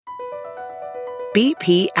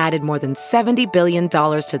BP added more than $70 billion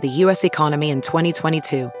to the U.S. economy in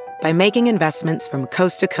 2022 by making investments from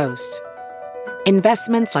coast to coast.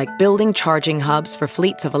 Investments like building charging hubs for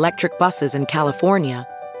fleets of electric buses in California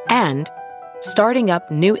and starting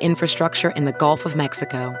up new infrastructure in the Gulf of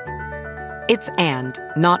Mexico. It's and,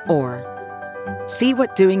 not or. See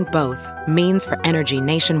what doing both means for energy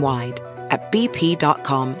nationwide at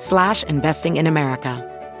bp.com/investing in America.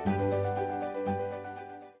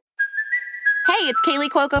 Hey, it's Kaylee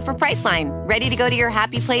Cuoco for Priceline. Ready to go to your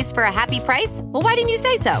happy place for a happy price? Well, why didn't you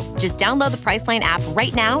say so? Just download the Priceline app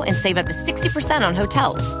right now and save up to 60% on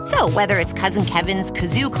hotels. So whether it's Cousin Kevin's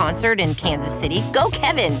Kazoo Concert in Kansas City, go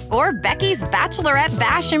Kevin, or Becky's Bachelorette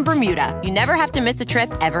Bash in Bermuda, you never have to miss a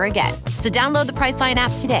trip ever again. So download the Priceline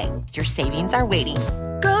app today. Your savings are waiting.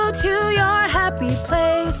 Go to your happy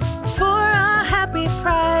place for a happy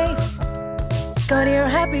price. Go to your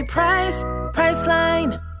happy price,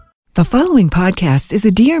 Priceline. The following podcast is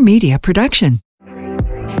a Dear Media production.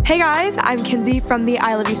 Hey guys, I'm Kinsey from the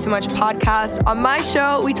I Love You So Much podcast. On my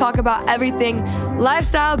show, we talk about everything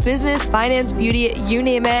lifestyle, business, finance, beauty, you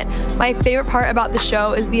name it. My favorite part about the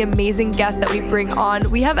show is the amazing guests that we bring on.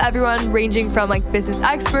 We have everyone ranging from business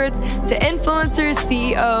experts to influencers,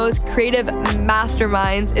 CEOs, creative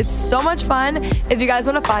masterminds. It's so much fun. If you guys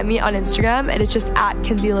want to find me on Instagram, and it's just at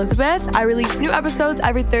Kinsey Elizabeth. I release new episodes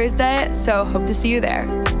every Thursday, so hope to see you there.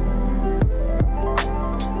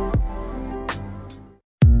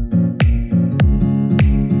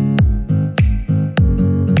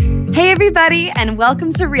 Hey everybody, and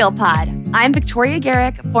welcome to Real Pod. I'm Victoria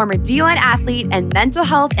Garrick, former D1 athlete and mental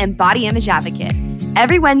health and body image advocate.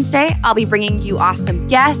 Every Wednesday, I'll be bringing you awesome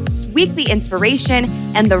guests, weekly inspiration,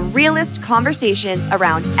 and the realest conversations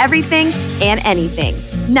around everything and anything.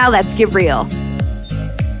 Now let's get real.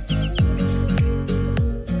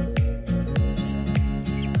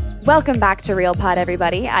 Welcome back to Real Pod,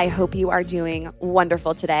 everybody. I hope you are doing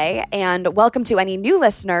wonderful today. And welcome to any new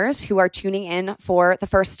listeners who are tuning in for the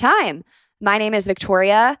first time. My name is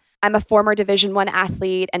Victoria. I'm a former Division I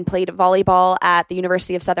athlete and played volleyball at the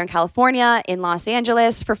University of Southern California in Los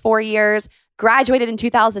Angeles for 4 years. Graduated in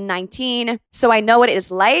 2019. So I know what it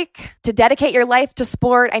is like to dedicate your life to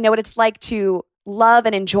sport. I know what it's like to love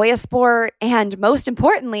and enjoy a sport. And most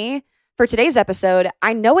importantly, for today's episode,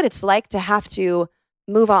 I know what it's like to have to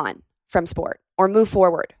move on from sport or move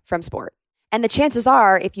forward from sport. And the chances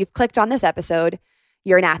are, if you've clicked on this episode,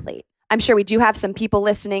 you're an athlete. I'm sure we do have some people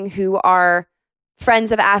listening who are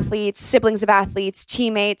friends of athletes, siblings of athletes,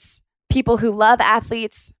 teammates, people who love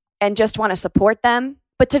athletes and just want to support them.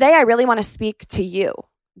 But today I really want to speak to you,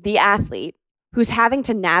 the athlete who's having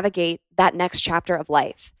to navigate that next chapter of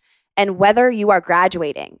life. And whether you are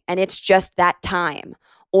graduating and it's just that time,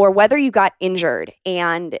 or whether you got injured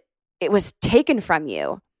and it was taken from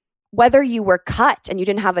you, whether you were cut and you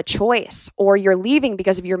didn't have a choice, or you're leaving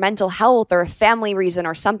because of your mental health or a family reason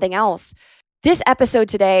or something else. This episode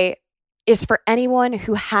today is for anyone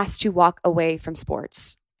who has to walk away from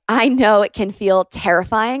sports. I know it can feel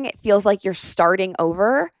terrifying. It feels like you're starting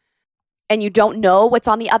over and you don't know what's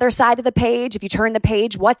on the other side of the page. If you turn the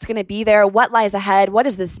page, what's going to be there? What lies ahead? What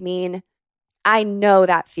does this mean? I know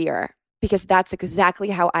that fear because that's exactly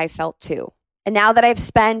how I felt too. And now that I've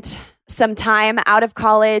spent some time out of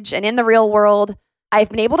college and in the real world, I've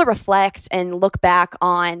been able to reflect and look back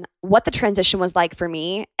on what the transition was like for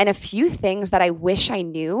me and a few things that I wish I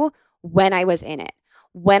knew when I was in it,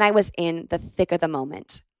 when I was in the thick of the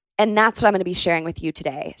moment. And that's what I'm going to be sharing with you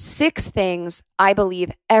today. 6 things I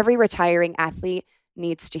believe every retiring athlete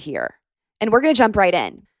needs to hear. And we're going to jump right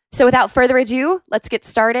in. So without further ado, let's get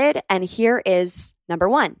started. And here is number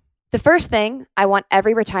 1. The first thing I want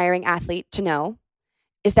every retiring athlete to know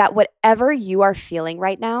is that whatever you are feeling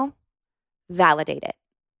right now, validate it.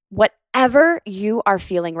 Whatever you are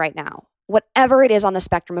feeling right now, whatever it is on the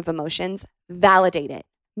spectrum of emotions, validate it.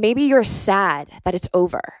 Maybe you're sad that it's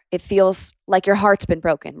over. It feels like your heart's been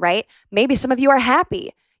broken, right? Maybe some of you are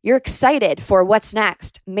happy. You're excited for what's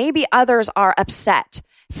next. Maybe others are upset,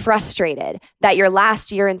 frustrated that your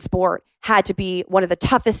last year in sport had to be one of the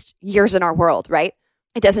toughest years in our world, right?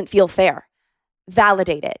 It doesn't feel fair.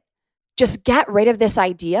 Validate it. Just get rid of this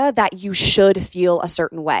idea that you should feel a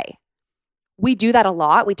certain way. We do that a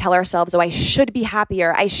lot. We tell ourselves, oh, I should be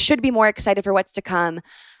happier. I should be more excited for what's to come.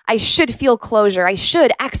 I should feel closure. I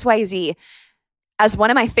should XYZ. As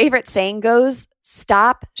one of my favorite saying goes,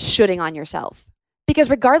 stop shoulding on yourself. Because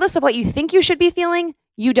regardless of what you think you should be feeling,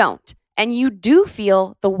 you don't. And you do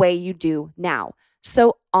feel the way you do now.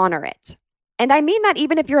 So honor it. And I mean that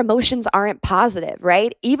even if your emotions aren't positive,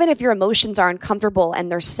 right? Even if your emotions are uncomfortable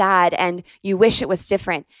and they're sad and you wish it was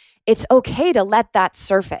different, It's okay to let that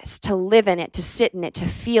surface, to live in it, to sit in it, to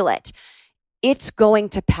feel it. It's going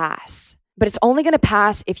to pass, but it's only going to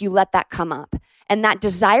pass if you let that come up. And that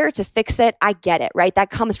desire to fix it, I get it, right? That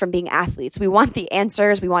comes from being athletes. We want the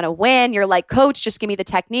answers. We want to win. You're like, coach, just give me the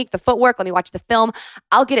technique, the footwork. Let me watch the film.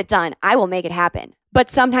 I'll get it done. I will make it happen.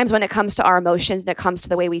 But sometimes when it comes to our emotions and it comes to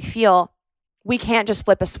the way we feel, we can't just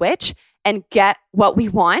flip a switch and get what we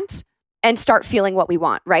want and start feeling what we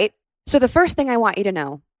want, right? So the first thing I want you to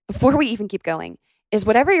know before we even keep going is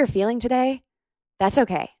whatever you're feeling today, that's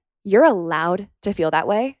okay. You're allowed to feel that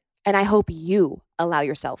way. And I hope you allow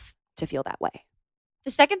yourself to feel that way.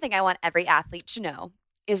 The second thing I want every athlete to know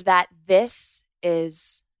is that this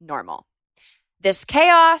is normal. This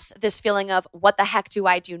chaos, this feeling of what the heck do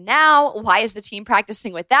I do now? Why is the team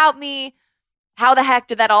practicing without me? How the heck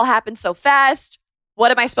did that all happen so fast? What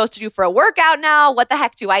am I supposed to do for a workout now? What the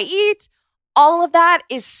heck do I eat? All of that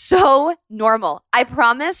is so normal. I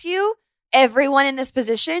promise you, everyone in this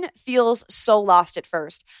position feels so lost at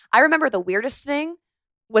first. I remember the weirdest thing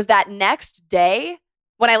was that next day,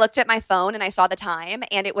 when I looked at my phone and I saw the time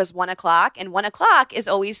and it was 1:00, and 1:00 is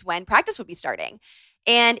always when practice would be starting.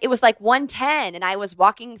 And it was like 1:10 and I was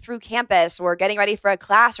walking through campus or getting ready for a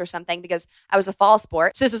class or something because I was a fall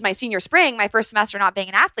sport. So this was my senior spring, my first semester not being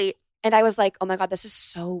an athlete. And I was like, oh my God, this is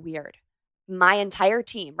so weird. My entire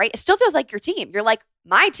team, right? It still feels like your team. You're like,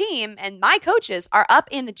 my team and my coaches are up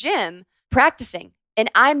in the gym practicing and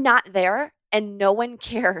I'm not there and no one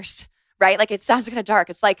cares, right? Like it sounds kind of dark.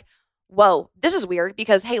 It's like, whoa, this is weird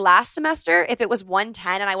because, hey, last semester, if it was 1:10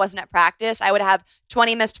 and I wasn't at practice, I would have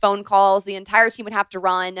 20 missed phone calls. The entire team would have to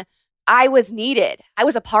run. I was needed. I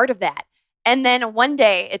was a part of that. And then one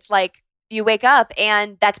day it's like you wake up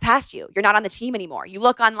and that's past you. You're not on the team anymore. You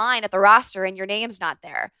look online at the roster and your name's not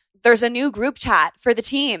there. There's a new group chat for the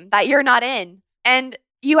team that you're not in. And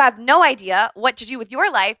you have no idea what to do with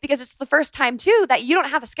your life because it's the first time too that you don't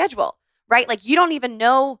have a schedule, right? Like you don't even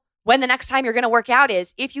know when the next time you're going to work out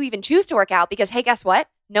is, if you even choose to work out, because hey, guess what?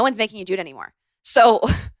 No one's making you do it anymore. So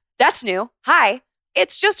that's new. Hi.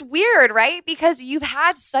 It's just weird, right? Because you've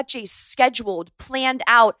had such a scheduled, planned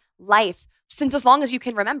out life since as long as you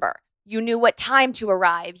can remember. You knew what time to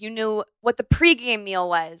arrive. You knew what the pregame meal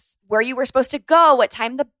was, where you were supposed to go, what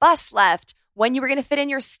time the bus left, when you were going to fit in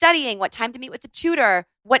your studying, what time to meet with the tutor,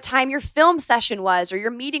 what time your film session was or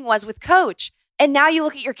your meeting was with coach. And now you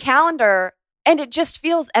look at your calendar and it just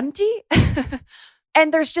feels empty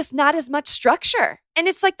and there's just not as much structure. And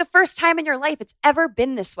it's like the first time in your life it's ever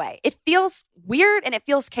been this way. It feels weird and it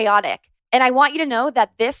feels chaotic. And I want you to know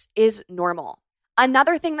that this is normal.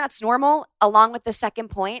 Another thing that's normal, along with the second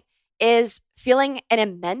point, is feeling an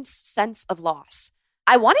immense sense of loss.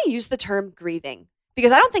 I want to use the term grieving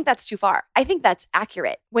because I don't think that's too far. I think that's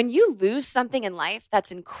accurate. When you lose something in life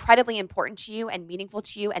that's incredibly important to you and meaningful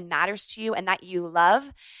to you and matters to you and that you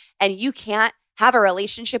love, and you can't have a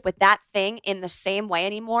relationship with that thing in the same way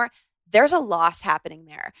anymore, there's a loss happening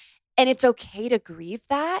there. And it's okay to grieve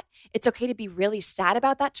that. It's okay to be really sad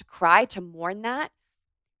about that, to cry, to mourn that.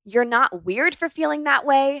 You're not weird for feeling that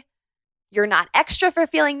way. You're not extra for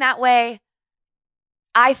feeling that way.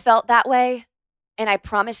 I felt that way, and I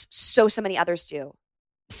promise so many others do.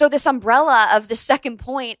 So this umbrella of the second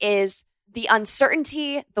point is the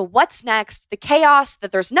uncertainty, the what's next, the chaos,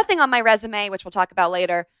 that there's nothing on my resume, which we'll talk about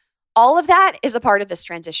later. All of that is a part of this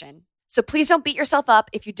transition. So please don't beat yourself up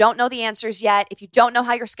if you don't know the answers yet, if you don't know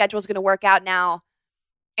how your schedule is going to work out now,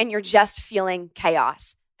 and you're just feeling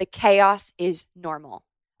chaos. The chaos is normal.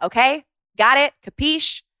 Okay? Got it?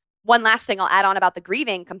 Capiche? One last thing I'll add on about the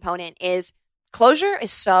grieving component is closure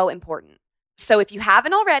is so important. So if you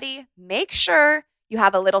haven't already, make sure you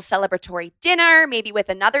have a little celebratory dinner, maybe with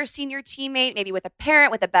another senior teammate, maybe with a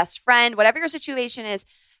parent, with a best friend, whatever your situation is.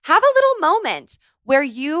 Have a little moment where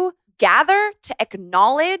you gather to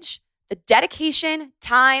acknowledge the dedication,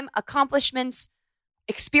 time, accomplishments,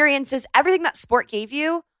 experiences, everything that sport gave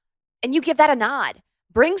you, and you give that a nod.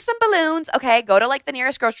 Bring some balloons. Okay, go to like the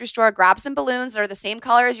nearest grocery store, grab some balloons that are the same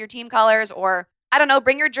color as your team colors, or I don't know,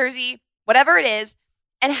 bring your jersey, whatever it is,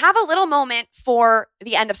 and have a little moment for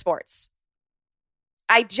the end of sports.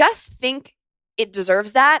 I just think it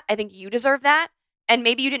deserves that. I think you deserve that. And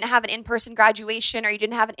maybe you didn't have an in-person graduation or you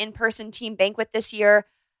didn't have an in-person team banquet this year,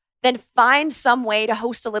 then find some way to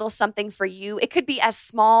host a little something for you. It could be as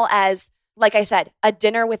small as, like I said, a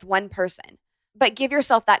dinner with one person. But give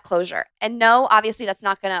yourself that closure. And no, obviously that's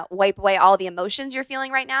not going to wipe away all the emotions you're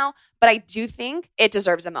feeling right now, but I do think it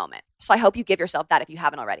deserves a moment. So I hope you give yourself that if you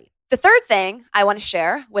haven't already. The third thing I want to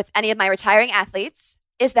share with any of my retiring athletes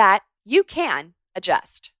is that you can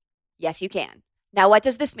adjust. Yes, you can. Now, what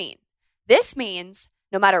does this mean? This means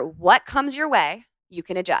no matter what comes your way, you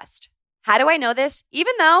can adjust. How do I know this?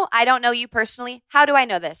 Even though I don't know you personally, how do I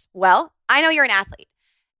know this? Well, I know you're an athlete.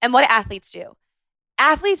 And what do athletes do?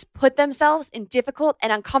 Athletes put themselves in difficult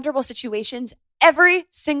and uncomfortable situations every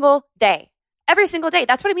single day. Every single day.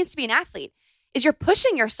 That's what it means to be an athlete, is you're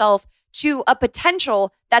pushing yourself to a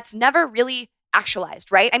potential that's never really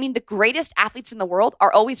actualized, right? I mean, the greatest athletes in the world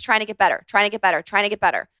are always trying to get better, trying to get better, trying to get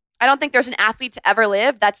better. I don't think there's an athlete to ever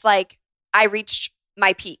live that's like, I reached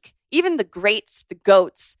my peak. Even the greats, the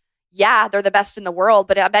GOATs, yeah, they're the best in the world,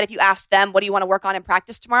 but I bet if you asked them, what do you want to work on in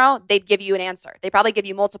practice tomorrow? They'd give you an answer. They'd probably give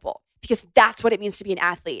you multiple, because that's what it means to be an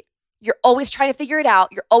athlete. You're always trying to figure it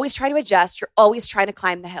out. You're always trying to adjust. You're always trying to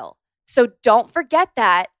climb the hill. So don't forget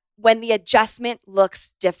that when the adjustment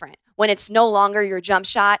looks different, when it's no longer your jump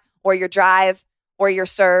shot or your drive or your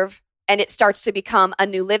serve, and it starts to become a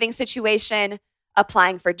new living situation,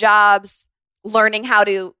 applying for jobs, learning how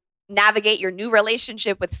to navigate your new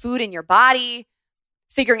relationship with food in your body,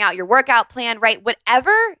 figuring out your workout plan, right?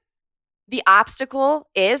 Whatever the obstacle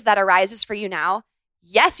is that arises for you now,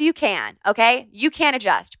 yes, you can, okay? You can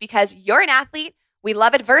adjust because you're an athlete. We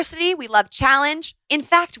love adversity. We love challenge. In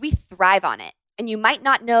fact, we thrive on it. And you might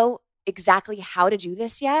not know exactly how to do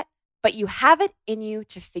this yet, but you have it in you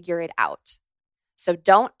to figure it out. So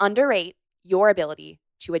don't underrate your ability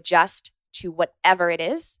to adjust to whatever it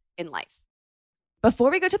is in life.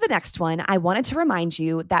 Before we go to the next one, I wanted to remind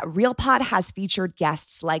you that RealPod has featured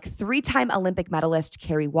guests like 3-time Olympic medalist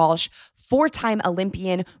Kerri Walsh, 4-time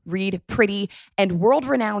Olympian Reid Priddy, and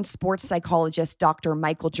world-renowned sports psychologist Dr.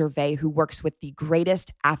 Michael Gervais, who works with the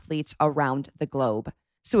greatest athletes around the globe.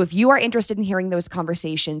 So if you are interested in hearing those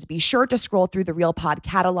conversations, be sure to scroll through the RealPod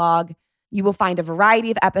catalog. You will find a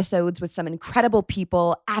variety of episodes with some incredible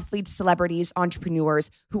people, athletes, celebrities,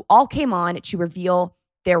 entrepreneurs, who all came on to reveal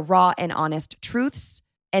their raw and honest truths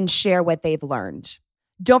and share what they've learned.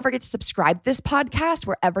 Don't forget to subscribe to this podcast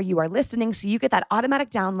wherever you are listening so you get that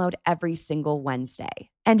automatic download every single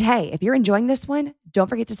Wednesday. And hey, if you're enjoying this one, don't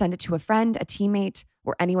forget to send it to a friend, a teammate,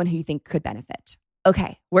 or anyone who you think could benefit.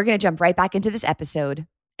 Okay, we're going to jump right back into this episode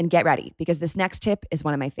and get ready because this next tip is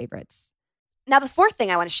one of my favorites. Now, the fourth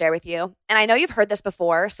thing I want to share with you, and I know you've heard this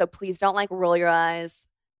before, so please don't roll your eyes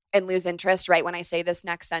and lose interest right when I say this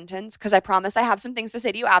next sentence, because I promise I have some things to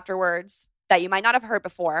say to you afterwards that you might not have heard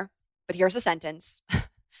before, but here's a sentence.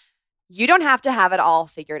 You don't have to have it all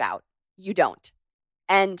figured out. You don't.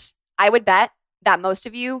 And I would bet that most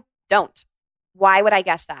of you don't. Why would I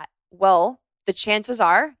guess that? Well, the chances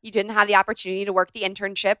are you didn't have the opportunity to work the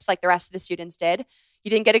internships like the rest of the students did.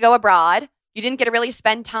 You didn't get to go abroad. You didn't get to really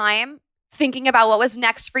spend time thinking about what was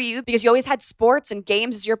next for you because you always had sports and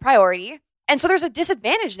games as your priority. And so there's a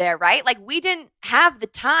disadvantage there, right? Like we didn't have the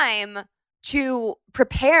time to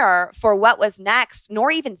prepare for what was next,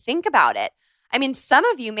 nor even think about it. I mean, some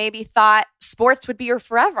of you maybe thought sports would be your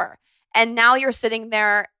forever. And now you're sitting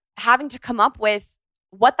there having to come up with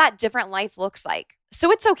what that different life looks like.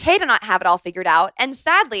 So it's okay to not have it all figured out. And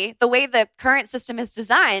sadly, the way the current system is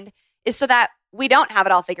designed is so that we don't have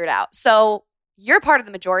it all figured out. So you're part of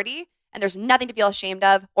the majority, and there's nothing to feel ashamed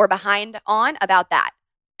of or behind on about that.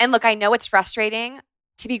 And look, I know it's frustrating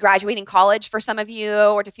to be graduating college for some of you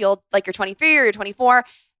or to feel like you're 23 or you're 24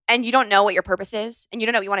 and you don't know what your purpose is and you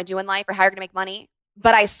don't know what you want to do in life or how you're going to make money.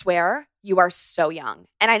 But I swear you are so young.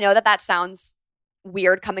 And I know that that sounds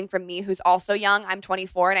weird coming from me who's also young. I'm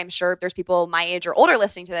 24 and I'm sure there's people my age or older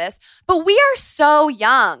listening to this, but we are so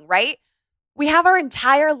young, right? We have our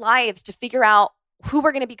entire lives to figure out who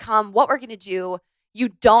we're going to become, what we're going to do. You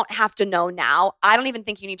don't have to know now. I don't even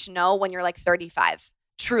think you need to know when you're like 35.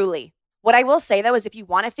 Truly. What I will say though is if you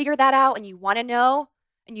want to figure that out and you want to know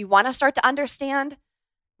and you want to start to understand,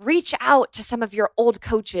 reach out to some of your old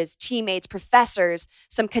coaches, teammates, professors,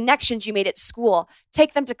 some connections you made at school.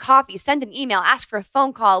 Take them to coffee, send an email, ask for a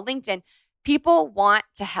phone call, LinkedIn. People want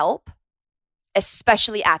to help,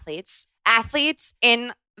 especially athletes. Athletes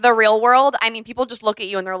in the real world, I mean, people just look at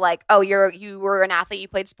you and they're like, oh, you were an athlete, you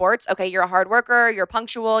played sports. Okay, you're a hard worker, you're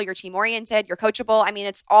punctual, you're team-oriented, you're coachable. I mean,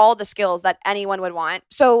 it's all the skills that anyone would want.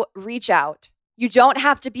 So reach out. You don't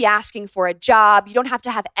have to be asking for a job. You don't have to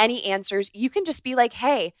have any answers. You can just be like,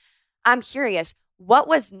 hey, I'm curious. What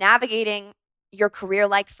was navigating your career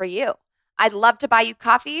like for you? I'd love to buy you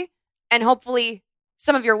coffee and hopefully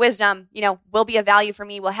some of your wisdom, will be of value for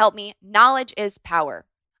me, will help me. Knowledge is power.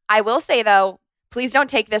 I will say though, please don't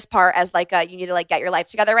take this part as you need to get your life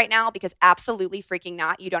together right now because absolutely freaking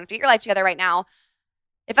not. You don't have to get your life together right now.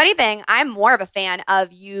 If anything, I'm more of a fan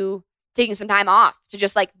of you taking some time off to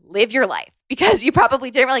just live your life because you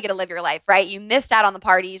probably didn't really get to live your life, right? You missed out on the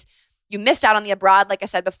parties. You missed out on the abroad, like I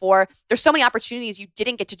said before. There's so many opportunities you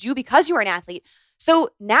didn't get to do because you were an athlete. So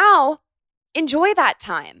now enjoy that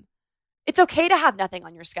time. It's okay to have nothing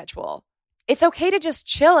on your schedule. It's okay to just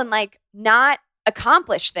chill and like not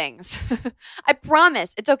accomplish things. I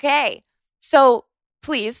promise it's okay. So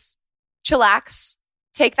please chillax,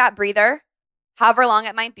 take that breather, however long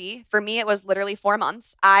it might be. For me, it was literally 4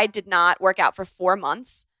 months. I did not work out for 4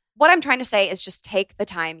 months. What I'm trying to say is just take the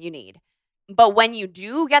time you need. But when you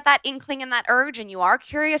do get that inkling and that urge and you are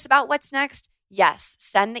curious about what's next, yes,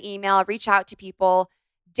 send the email, reach out to people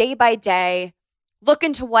day by day, look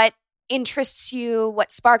into what interests you,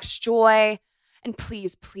 what sparks joy. And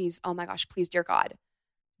please, please, oh my gosh, please, dear God,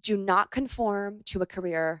 do not conform to a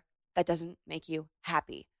career that doesn't make you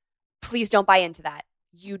happy. Please don't buy into that.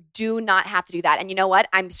 You do not have to do that. And you know what?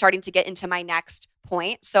 I'm starting to get into my next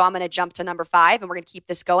point. So I'm going to jump to number 5 and we're going to keep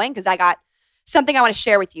this going because I got something I want to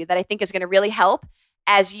share with you that I think is going to really help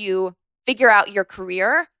as you figure out your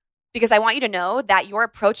career, because I want you to know that your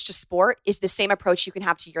approach to sport is the same approach you can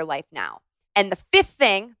have to your life now. And the 5th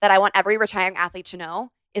thing that I want every retiring athlete to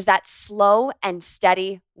know is that slow and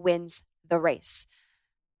steady wins the race.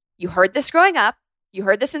 You heard this growing up. You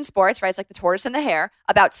heard this in sports, right? It's like the tortoise and the hare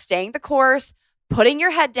about staying the course, putting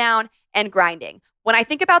your head down, and grinding. When I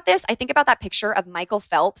think about this, I think about that picture of Michael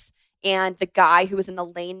Phelps and the guy who was in the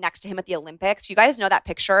lane next to him at the Olympics. You guys know that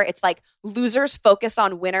picture? It's like losers focus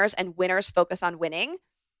on winners and winners focus on winning.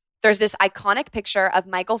 There's this iconic picture of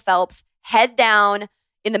Michael Phelps, head down,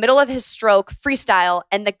 in the middle of his stroke, freestyle,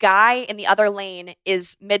 and the guy in the other lane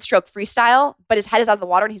is mid-stroke freestyle, but his head is out of the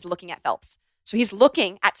water and he's looking at Phelps. So he's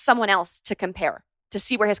looking at someone else to compare, to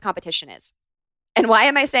see where his competition is. And why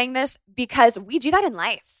am I saying this? Because we do that in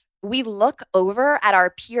life. We look over at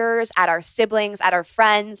our peers, at our siblings, at our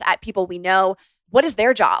friends, at people we know. What is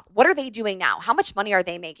their job? What are they doing now? How much money are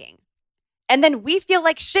they making? And then we feel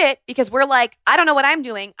like shit because we're like, I don't know what I'm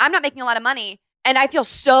doing. I'm not making a lot of money. And I feel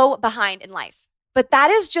so behind in life. But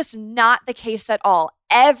that is just not the case at all.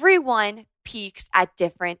 Everyone peaks at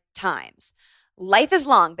different times. Life is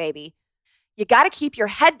long, baby. You got to keep your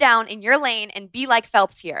head down in your lane and be like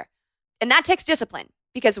Phelps here. And that takes discipline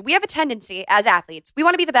because we have a tendency as athletes, we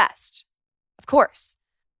want to be the best, of course.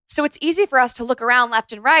 So it's easy for us to look around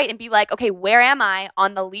left and right and be like, okay, where am I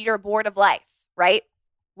on the leaderboard of life, right?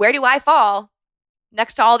 Where do I fall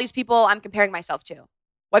next to all these people I'm comparing myself to,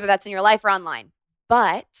 whether that's in your life or online?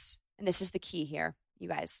 But, and this is the key here, you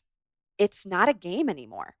guys, it's not a game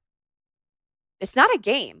anymore. It's not a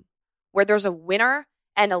game where there's a winner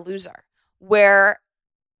and a loser, where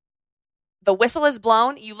the whistle is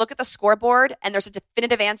blown, you look at the scoreboard and there's a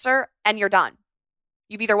definitive answer and you're done.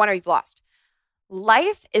 You've either won or you've lost.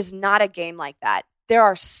 Life is not a game like that. There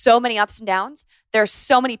are so many ups and downs. There are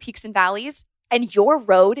so many peaks and valleys, and your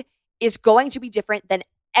road is going to be different than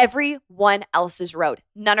everyone else's road.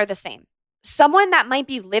 None are the same. Someone that might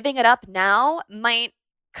be living it up now might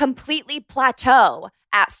completely plateau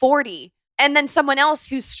at 40. And then someone else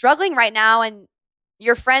who's struggling right now and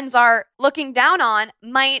your friends are looking down on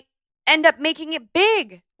might end up making it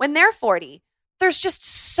big when they're 40. There's just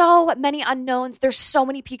so many unknowns. There's so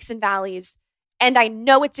many peaks and valleys. And I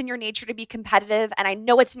know it's in your nature to be competitive, and I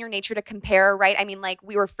know it's in your nature to compare, right? I mean, like,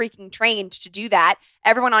 we were freaking trained to do that.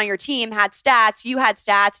 Everyone on your team had stats, you had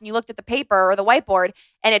stats, and you looked at the paper or the whiteboard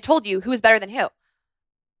and it told you who was better than who.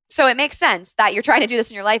 So it makes sense that you're trying to do this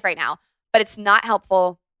in your life right now, but it's not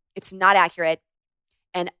helpful. It's not accurate.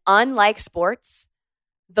 And unlike sports,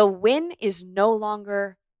 the win is no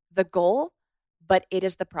longer the goal, but it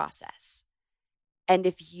is the process. And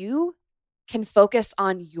if you can focus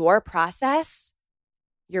on your process,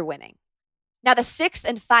 you're winning. Now, the 6th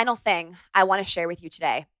and final thing I want to share with you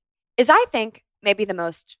today is, I think, maybe the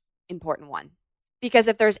most important one. Because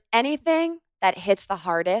if there's anything that hits the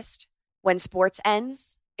hardest when sports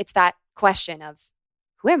ends, it's that question of,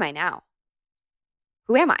 who am I now?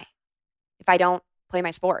 Who am I if I don't play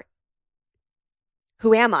my sport?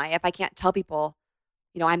 Who am I if I can't tell people,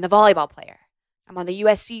 I'm the volleyball player. I'm on the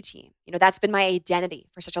USC team. That's been my identity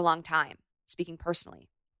for such a long time, speaking personally.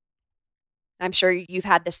 I'm sure you've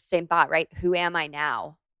had this same thought, right? Who am I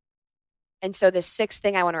now? And so the 6th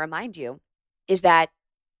thing I want to remind you is that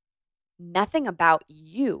nothing about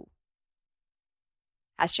you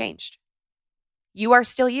has changed. You are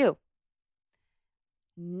still you.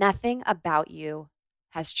 Nothing about you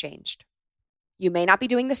has changed. You may not be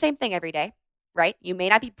doing the same thing every day, right? You may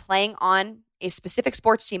not be playing on a specific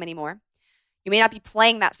sports team anymore. You may not be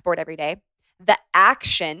playing that sport every day. The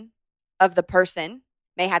action of the person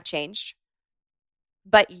may have changed,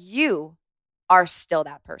 but you are still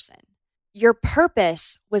that person. Your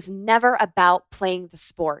purpose was never about playing the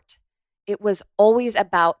sport. It was always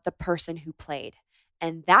about the person who played.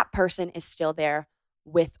 And that person is still there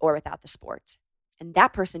with or without the sport. And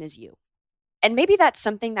that person is you. And maybe that's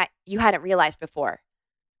something that you hadn't realized before.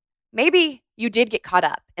 Maybe you did get caught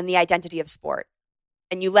up in the identity of sport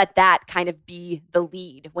and you let that kind of be the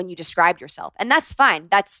lead when you described yourself. And that's fine.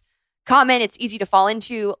 That's common. It's easy to fall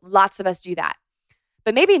into. Lots of us do that.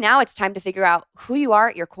 But maybe now it's time to figure out who you are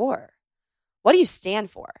at your core. What do you stand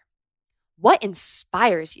for? What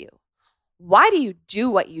inspires you? Why do you do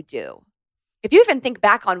what you do? If you even think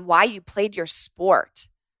back on why you played your sport,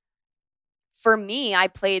 for me, I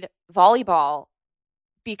played volleyball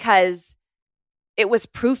because it was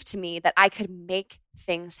proof to me that I could make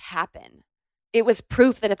things happen. It was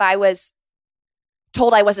proof that if I was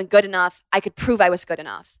told I wasn't good enough, I could prove I was good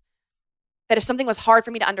enough. That if something was hard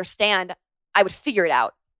for me to understand, I would figure it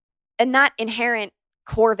out. And that inherent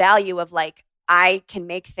core value of like, I can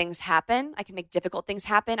make things happen. I can make difficult things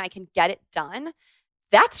happen. I can get it done.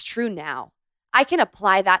 That's true now. I can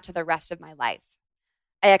apply that to the rest of my life.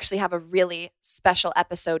 I actually have a really special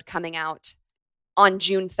episode coming out on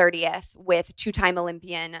June 30th with two-time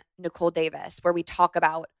Olympian Nicole Davis, where we talk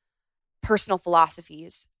about personal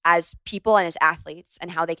philosophies as people and as athletes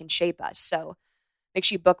and how they can shape us. So make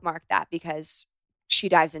sure you bookmark that because she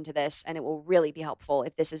dives into this and it will really be helpful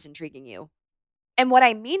if this is intriguing you. And what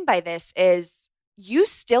I mean by this is you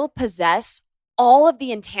still possess all of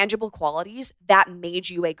the intangible qualities that made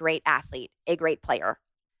you a great athlete, a great player.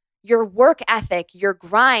 Your work ethic, your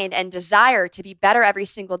grind and desire to be better every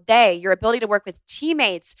single day, your ability to work with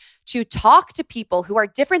teammates, to talk to people who are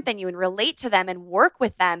different than you and relate to them and work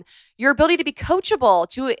with them, your ability to be coachable,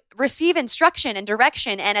 to receive instruction and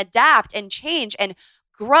direction and adapt and change and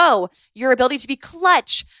grow, your ability to be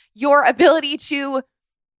clutch, your ability to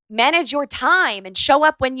manage your time and show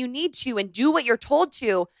up when you need to and do what you're told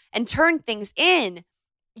to and turn things in,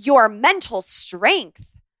 your mental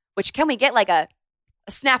strength, which can we get like a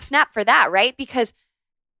snap for that, right? Because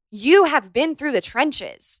you have been through the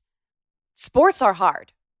trenches. Sports are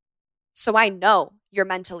hard. So I know you're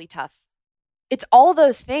mentally tough. It's all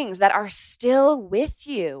those things that are still with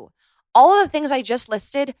you. All of the things I just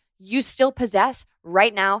listed, you still possess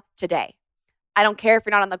right now, today. I don't care if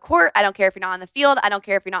you're not on the court. I don't care if you're not on the field. I don't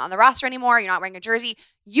care if you're not on the roster anymore. You're not wearing a jersey.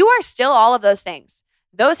 You are still all of those things.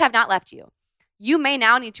 Those have not left you. You may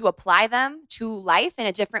now need to apply them to life in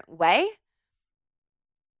a different way,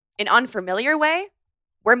 an unfamiliar way,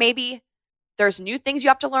 where maybe there's new things you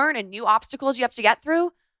have to learn and new obstacles you have to get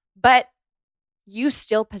through, but you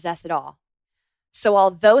still possess it all. So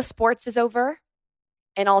although sports is over,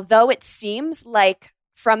 and although it seems like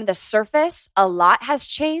from the surface a lot has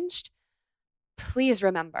changed, please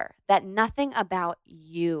remember that nothing about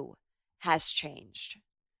you has changed.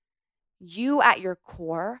 You at your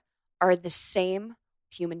core are the same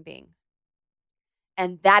human being.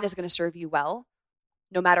 And that is going to serve you well,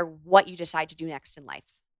 no matter what you decide to do next in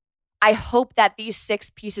life. I hope that these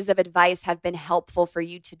 6 pieces of advice have been helpful for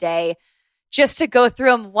you today. Just to go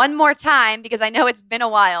through them one more time, because I know it's been a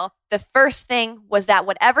while. The first thing was that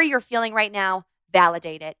whatever you're feeling right now,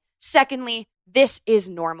 validate it. Secondly, this is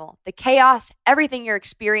normal. The chaos, everything you're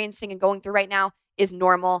experiencing and going through right now is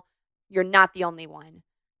normal. You're not the only one.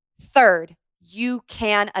 Third, you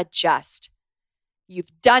can adjust.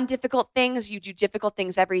 You've done difficult things. You do difficult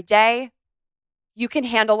things every day. You can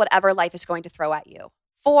handle whatever life is going to throw at you.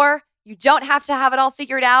 4, you don't have to have it all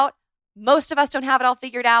figured out. Most of us don't have it all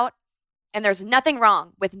figured out. And there's nothing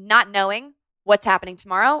wrong with not knowing what's happening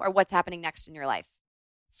tomorrow or what's happening next in your life.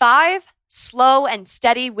 5, slow and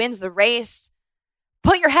steady wins the race.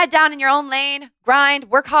 Put your head down in your own lane, grind,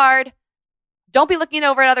 work hard. Don't be looking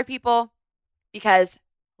over at other people because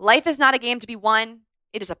life is not a game to be won.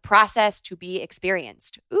 It is a process to be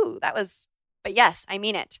experienced. But yes, I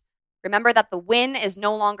mean it. Remember that the win is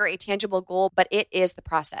no longer a tangible goal, but it is the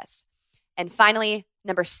process. And finally,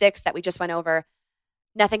 number 6 that we just went over,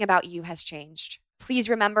 nothing about you has changed. Please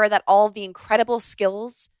remember that all the incredible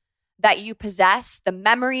skills that you possess, the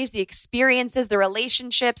memories, the experiences, the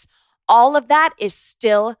relationships, all of that is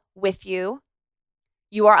still with you.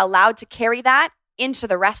 You are allowed to carry that into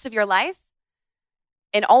the rest of your life.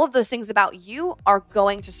 And all of those things about you are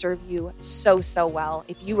going to serve you so, so well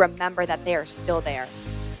if you remember that they are still there.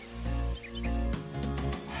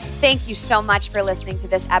 Thank you so much for listening to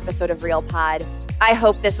this episode of Real Pod. I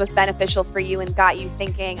hope this was beneficial for you and got you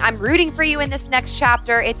thinking. I'm rooting for you in this next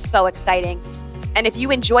chapter. It's so exciting. And if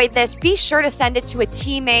you enjoyed this, be sure to send it to a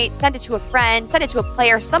teammate, send it to a friend, send it to a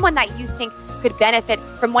player, someone that you think could benefit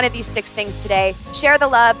from one of these 6 things today. Share the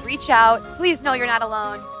love, reach out. Please know you're not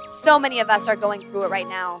alone. So many of us are going through it right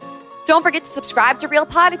now. Don't forget to subscribe to Real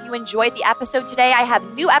Pod if you enjoyed the episode today. I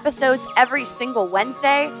have new episodes every single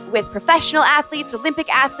Wednesday with professional athletes,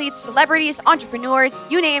 Olympic athletes, celebrities, entrepreneurs,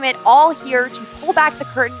 you name it, all here to pull back the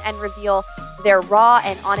curtain and reveal their raw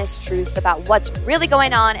and honest truths about what's really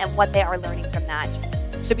going on and what they are learning from that.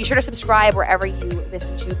 So be sure to subscribe wherever you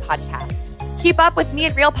listen to podcasts. Keep up with me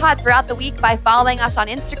and RealPod throughout the week by following us on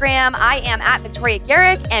Instagram. I am at Victoria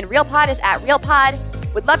Garrick and RealPod is at RealPod.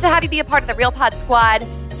 Would love to have you be a part of the RealPod squad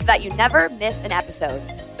so that you never miss an episode.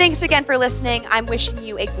 Thanks again for listening. I'm wishing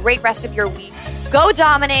you a great rest of your week. Go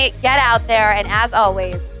dominate, get out there, and as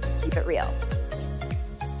always, keep it real.